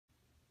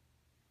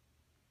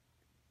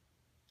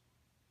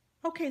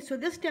Okay, so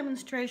this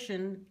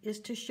demonstration is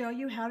to show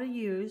you how to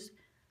use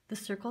the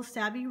Circle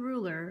Savvy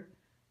ruler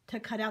to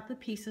cut out the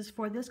pieces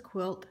for this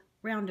quilt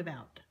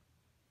roundabout.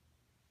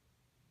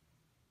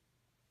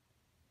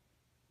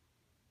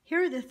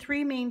 Here are the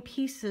three main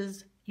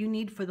pieces you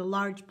need for the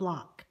large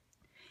block.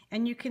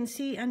 And you can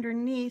see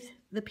underneath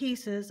the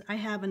pieces I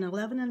have an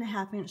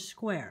 11.5-inch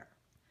square.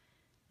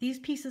 These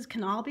pieces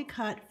can all be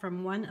cut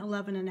from one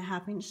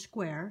 11.5-inch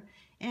square,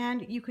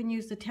 and you can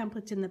use the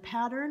templates in the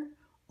pattern,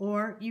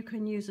 or you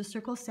can use a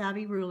Circle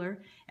Savvy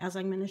ruler as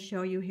I'm going to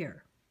show you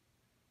here.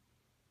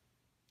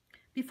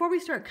 Before we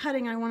start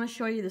cutting, I want to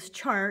show you this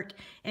chart,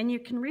 and you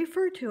can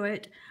refer to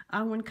it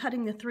when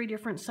cutting the three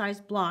different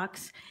size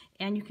blocks,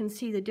 and you can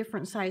see the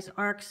different size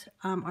arcs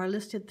are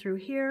listed through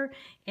here,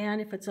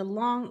 and if it's a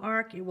long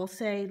arc, it will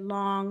say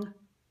long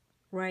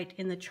right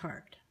in the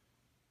chart.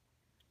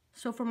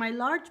 So for my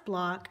large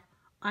block,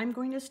 I'm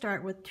going to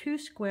start with two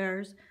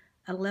squares,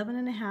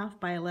 11.5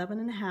 by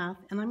 11.5,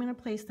 and I'm going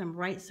to place them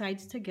right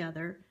sides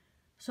together,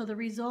 so the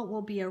result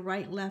will be a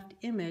right-left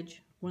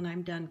image when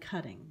I'm done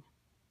cutting.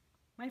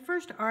 My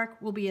first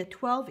arc will be a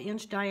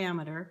 12-inch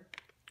diameter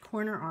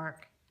corner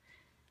arc.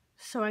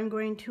 So I'm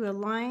going to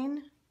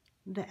align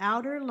the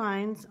outer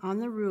lines on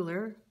the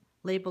ruler,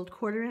 labeled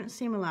 1/4 inch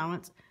seam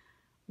allowance,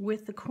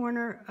 with the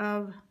corner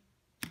of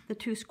the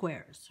two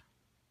squares.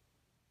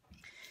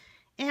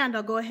 And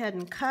I'll go ahead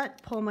and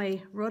pull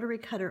my rotary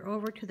cutter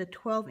over to the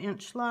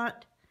 12-inch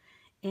slot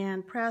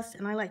and press,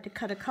 and I like to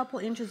cut a couple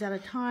inches at a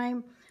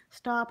time,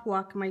 stop,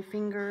 walk my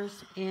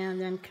fingers,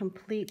 and then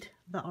complete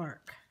the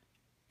arc.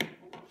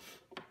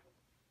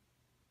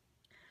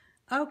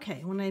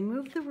 Okay, when I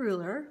move the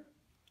ruler,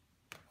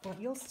 what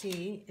you'll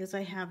see is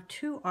I have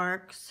two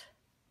arcs,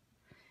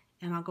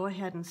 and I'll go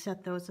ahead and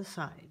set those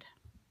aside.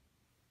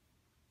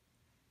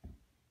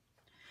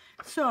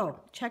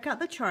 So check out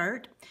the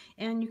chart,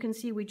 and you can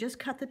see we just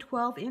cut the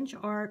 12-inch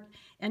arc,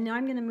 and now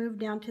I'm going to move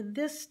down to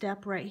this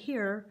step right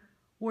here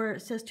where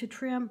it says to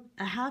trim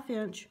a 1/2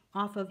 inch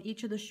off of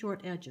each of the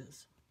short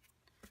edges.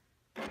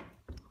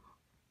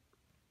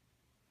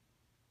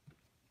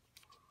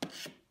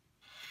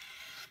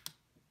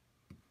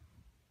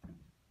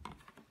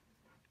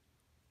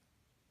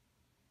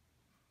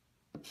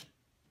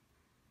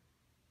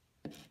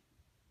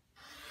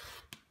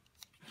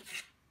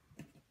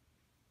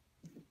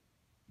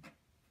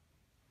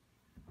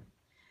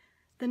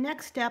 The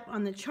next step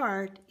on the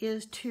chart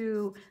is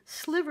to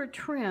sliver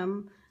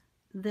trim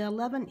the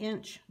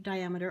 11-inch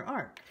diameter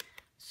arc.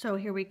 So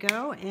here we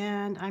go,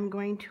 and I'm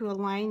going to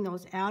align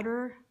those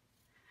outer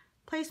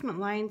placement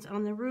lines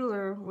on the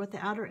ruler with the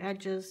outer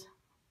edges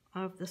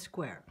of the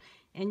square.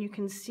 And you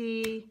can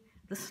see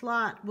the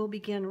slot will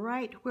begin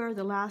right where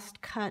the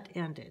last cut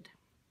ended.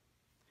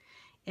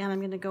 And I'm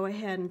going to go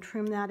ahead and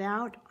trim that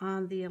out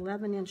on the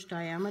 11-inch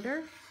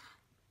diameter.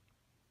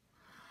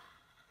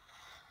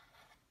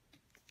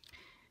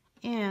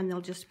 And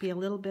there'll just be a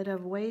little bit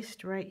of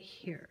waste right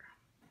here.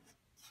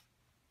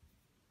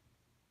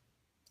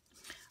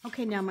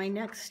 Okay, now my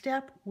next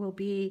step will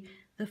be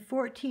the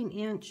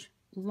 14-inch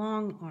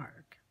long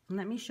arc. And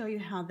let me show you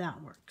how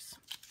that works.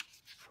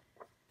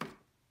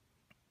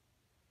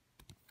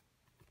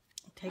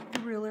 Take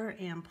the ruler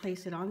and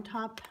place it on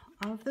top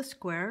of the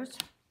squares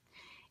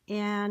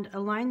and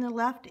align the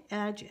left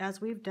edge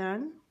as we've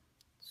done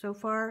so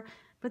far,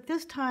 but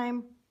this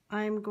time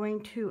I'm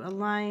going to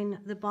align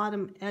the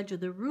bottom edge of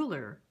the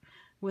ruler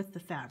with the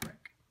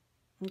fabric.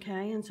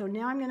 Okay, and so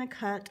now I'm going to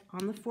cut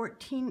on the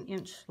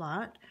 14-inch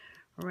slot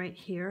right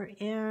here,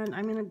 and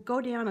I'm going to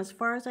go down as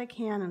far as I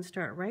can and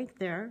start right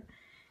there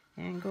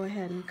and go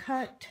ahead and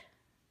cut.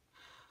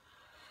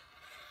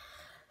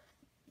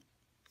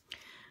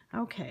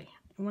 Okay,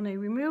 when I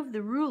remove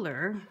the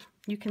ruler,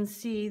 you can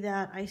see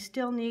that I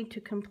still need to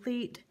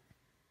complete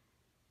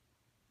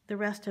the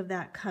rest of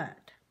that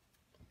cut.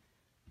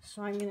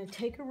 So I'm going to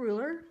take a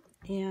ruler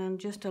and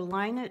just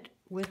align it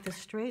with the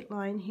straight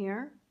line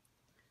here,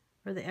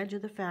 or the edge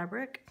of the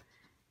fabric,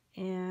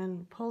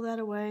 and pull that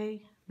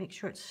away, make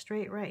sure it's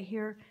straight right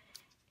here,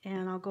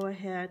 and I'll go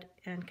ahead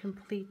and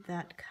complete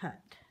that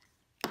cut.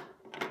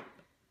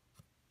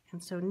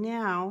 And so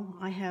now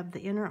I have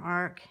the inner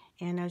arc,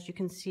 and as you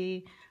can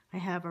see, I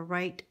have a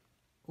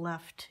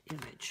right-left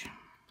image.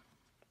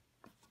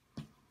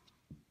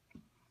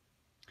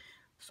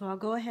 So I'll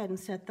go ahead and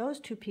set those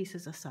two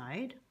pieces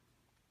aside.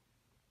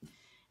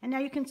 And now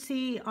you can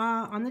see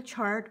on the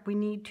chart we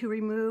need to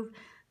remove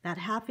that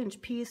 1/2 inch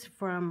piece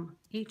from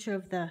each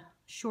of the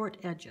short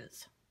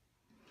edges.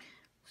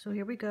 So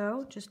here we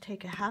go, just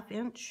take a 1/2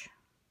 inch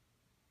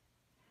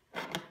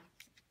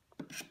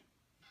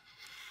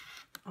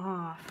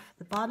off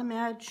the bottom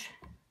edge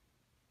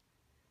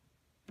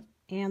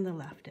and the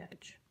left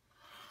edge.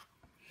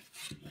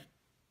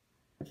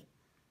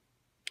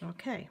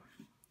 Okay,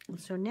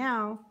 so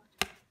now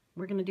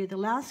we're going to do the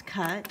last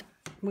cut,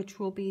 which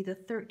will be the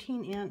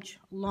 13-inch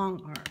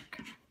long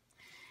arc.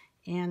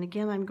 And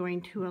again, I'm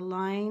going to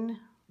align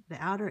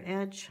the outer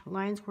edge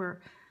lines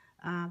where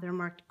they're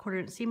marked 1/4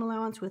 inch seam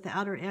allowance with the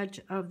outer edge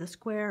of the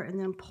square, and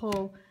then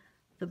pull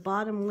the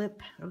bottom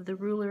lip of the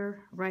ruler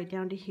right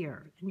down to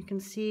here. And you can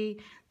see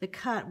the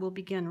cut will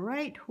begin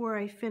right where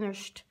I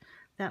finished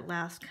that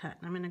last cut.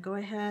 And I'm going to go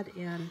ahead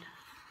and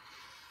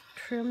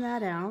trim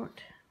that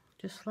out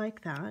just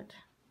like that.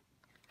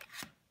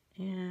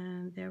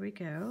 And there we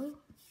go.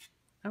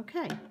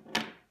 Okay,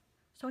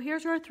 so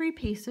here's our 3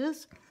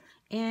 pieces,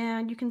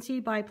 and you can see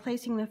by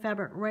placing the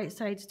fabric right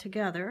sides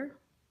together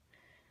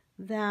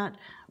that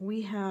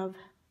we have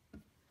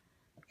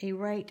a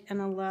right and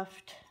a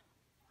left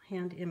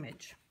hand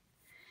image.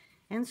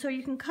 And so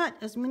you can cut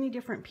as many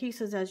different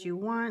pieces as you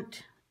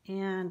want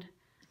and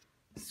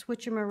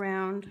switch them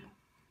around.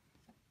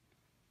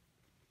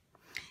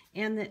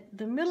 And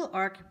the middle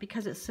arc,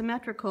 because it's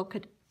symmetrical,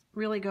 could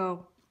really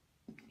go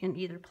in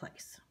either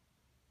place.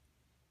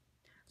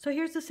 So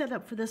here's the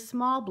setup for this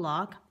small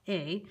block,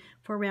 A,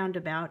 for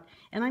roundabout,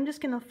 and I'm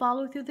just going to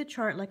follow through the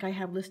chart like I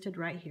have listed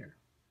right here.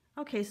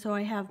 Okay, so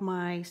I have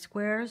my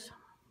squares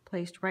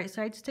placed right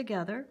sides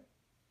together,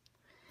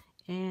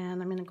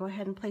 and I'm going to go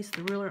ahead and place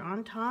the ruler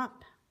on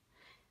top,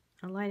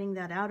 aligning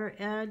that outer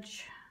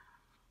edge,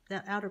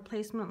 that outer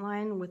placement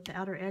line with the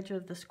outer edge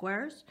of the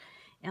squares,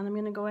 and I'm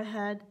going to go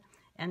ahead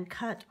and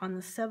cut on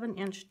the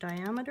 7-inch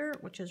diameter,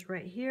 which is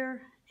right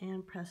here,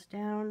 and press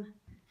down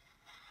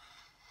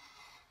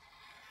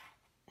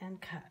and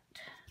cut.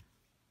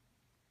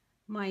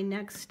 My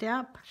next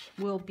step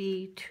will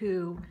be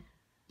to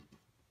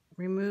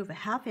remove a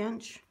 1/2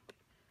 inch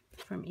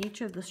from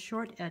each of the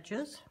short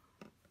edges.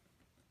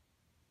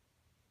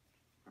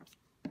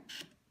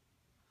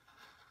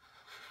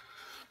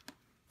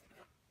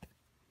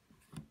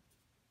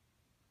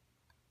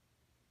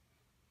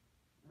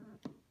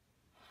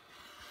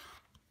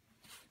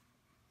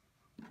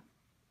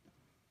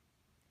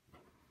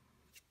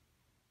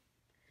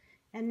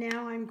 And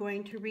now I'm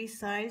going to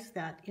resize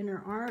that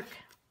inner arc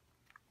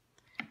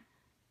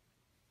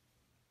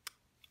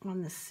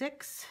on the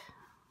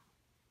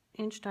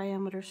 6-inch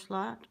diameter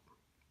slot.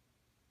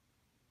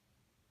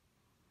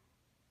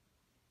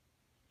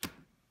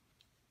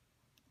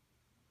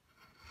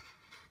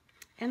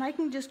 And I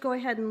can just go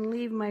ahead and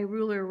leave my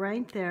ruler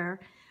right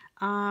there,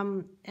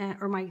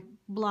 or my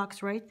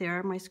blocks right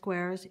there, my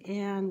squares,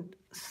 and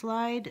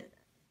slide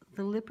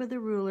the lip of the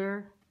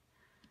ruler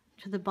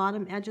to the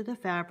bottom edge of the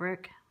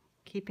fabric,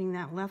 keeping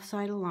that left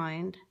side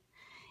aligned.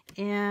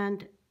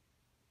 And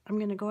I'm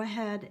going to go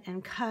ahead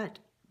and cut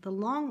the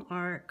long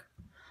arc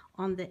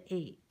on the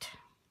 8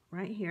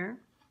 right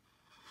here.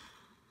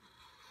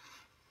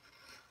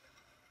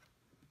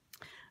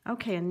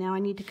 Okay, and now I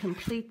need to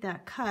complete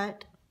that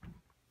cut.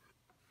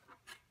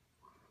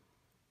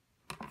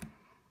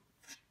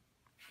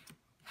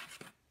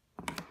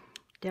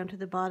 Down to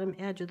the bottom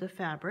edge of the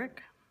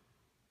fabric.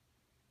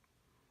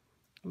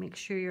 Make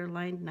sure you're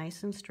lined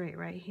nice and straight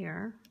right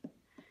here.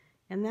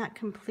 And that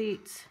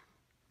completes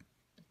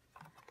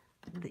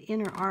the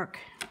inner arc,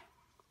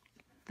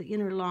 the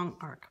inner long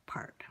arc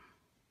part.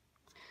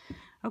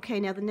 Okay,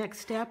 now the next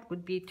step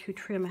would be to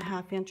trim a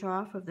 1/2 inch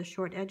off of the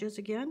short edges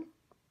again.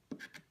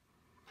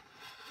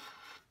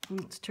 And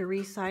it's to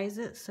resize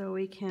it so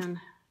we can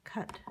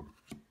cut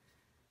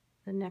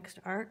the next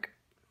arc.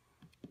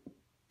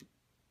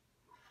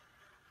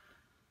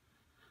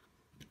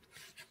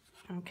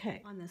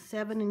 Okay, on the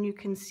 7, and you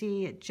can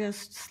see it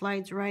just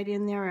slides right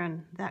in there,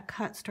 and that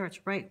cut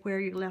starts right where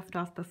you left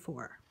off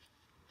before.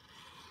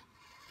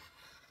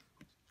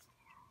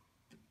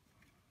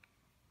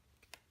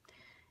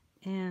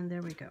 And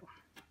there we go.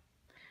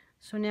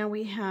 So now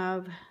we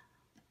have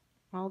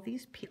all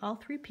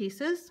 3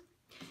 pieces,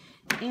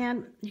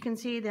 and you can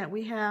see that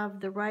we have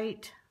the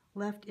right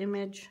left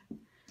image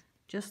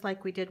just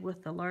like we did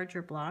with the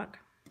larger block.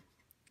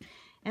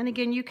 And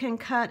again, you can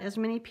cut as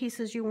many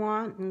pieces you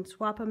want and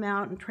swap them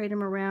out and trade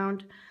them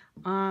around,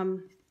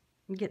 and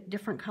get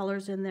different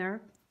colors in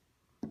there.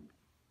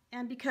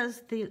 And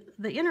because the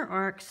inner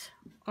arcs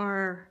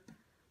are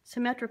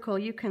symmetrical,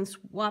 you can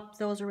swap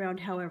those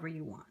around however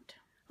you want.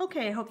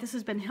 Okay, I hope this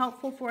has been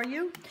helpful for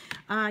you,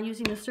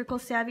 using the Circle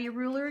Savvy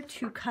ruler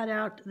to cut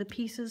out the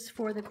pieces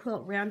for the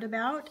quilt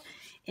roundabout.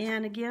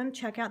 And again,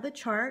 check out the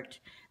chart.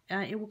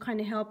 It will kind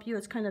of help you.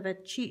 It's kind of a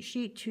cheat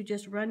sheet to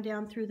just run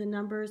down through the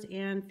numbers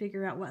and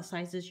figure out what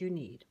sizes you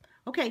need.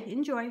 Okay,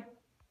 enjoy.